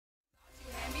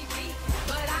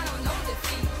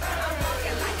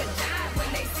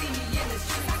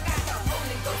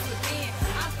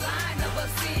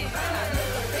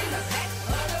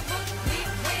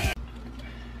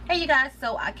you guys,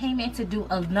 so I came in to do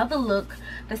another look,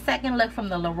 the second look from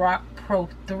the Lorac Pro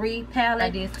 3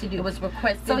 palette. It was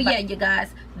requested. So yeah, you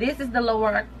guys, this is the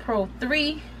Lorac Pro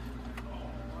 3.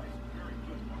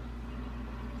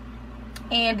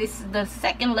 And this is the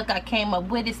second look I came up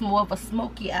with. It's more of a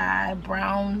smoky eye,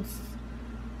 browns,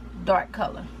 dark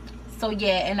color. So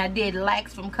yeah, and I did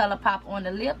Lax from ColourPop on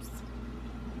the lips.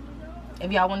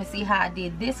 If y'all want to see how I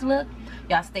did this look,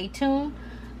 y'all stay tuned.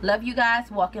 Love you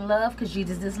guys. Walk in love, because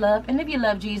Jesus is love. And if you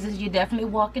love Jesus, you're definitely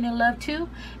walking in love too.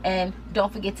 And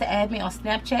don't forget to add me on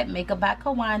Snapchat,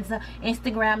 Makeupbycawansa,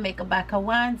 Instagram,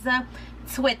 Makeupbycawansa,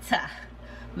 Twitter,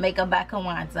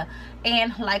 Makeupbycawansa,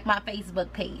 and like my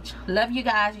Facebook page. Love you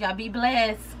guys. Y'all be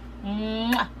blessed.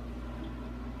 Mwah.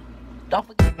 Don't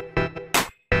forget.